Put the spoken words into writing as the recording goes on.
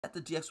that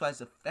the DXY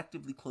is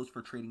effectively closed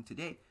for trading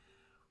today,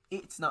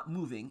 it's not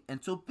moving,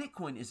 and so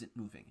Bitcoin isn't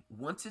moving.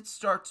 Once it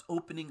starts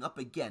opening up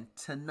again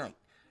tonight,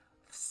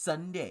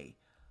 Sunday,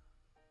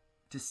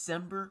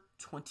 December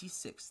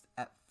 26th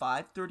at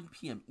 5:30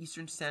 p.m.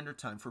 Eastern Standard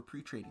Time for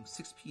pre-trading,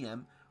 6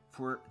 p.m.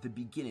 for the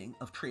beginning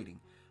of trading,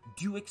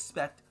 do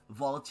expect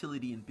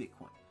volatility in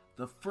Bitcoin.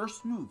 The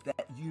first move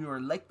that you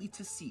are likely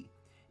to see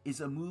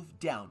is a move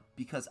down,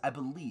 because I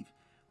believe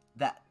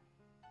that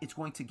it's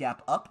going to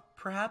gap up,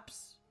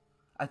 perhaps.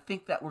 I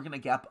think that we're going to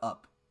gap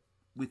up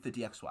with the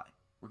DXY.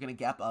 We're going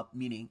to gap up,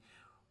 meaning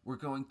we're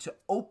going to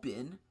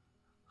open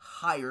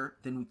higher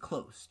than we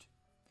closed.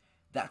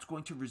 That's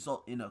going to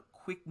result in a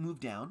quick move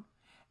down,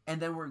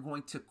 and then we're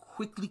going to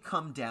quickly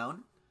come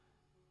down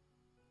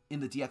in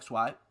the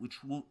DXY,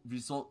 which will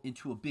result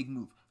into a big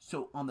move.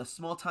 So on the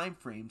small time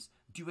frames,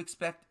 do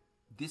expect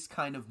this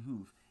kind of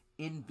move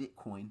in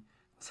Bitcoin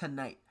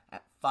tonight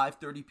at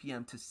 5:30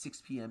 p.m. to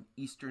 6 p.m.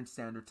 Eastern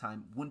Standard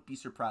Time. Wouldn't be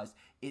surprised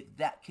if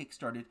that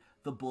kickstarted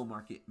the bull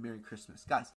market. Merry Christmas, guys.